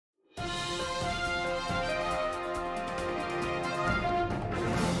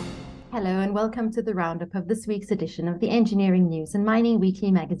Hello and welcome to the roundup of this week's edition of the Engineering News and Mining Weekly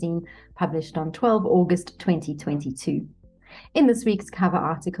magazine, published on 12 August 2022. In this week's cover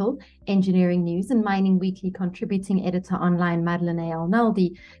article, Engineering News and Mining Weekly contributing editor online Madeleine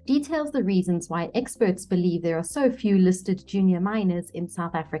Al-Naldi details the reasons why experts believe there are so few listed junior miners in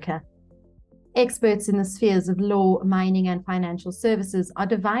South Africa. Experts in the spheres of law, mining, and financial services are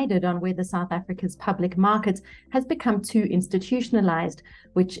divided on whether South Africa's public market has become too institutionalized,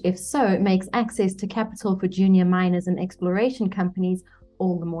 which, if so, makes access to capital for junior miners and exploration companies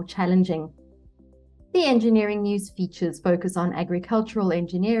all the more challenging. The Engineering News features focus on agricultural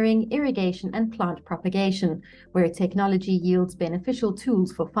engineering, irrigation, and plant propagation, where technology yields beneficial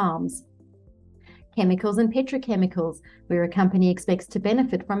tools for farms. Chemicals and petrochemicals, where a company expects to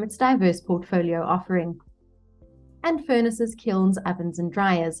benefit from its diverse portfolio offering. And furnaces, kilns, ovens, and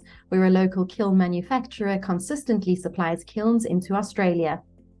dryers, where a local kiln manufacturer consistently supplies kilns into Australia.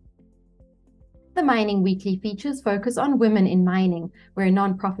 The Mining Weekly features focus on women in mining, where a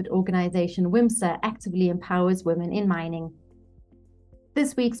non-profit organization, WIMSA, actively empowers women in mining.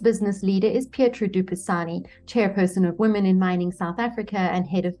 This week's business leader is Pietro Dupasani, chairperson of Women in Mining South Africa and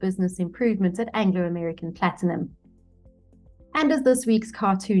head of business improvements at Anglo American Platinum. And as this week's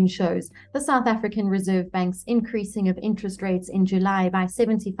cartoon shows, the South African Reserve Bank's increasing of interest rates in July by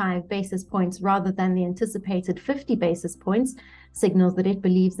 75 basis points rather than the anticipated 50 basis points signals that it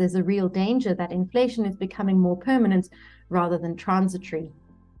believes there's a real danger that inflation is becoming more permanent rather than transitory.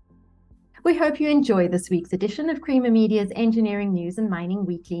 We hope you enjoy this week's edition of Creamer Media's Engineering News and Mining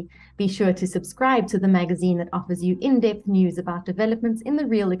Weekly. Be sure to subscribe to the magazine that offers you in-depth news about developments in the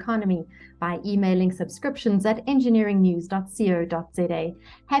real economy by emailing subscriptions at engineeringnews.co.za.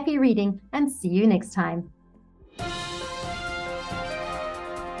 Happy reading and see you next time.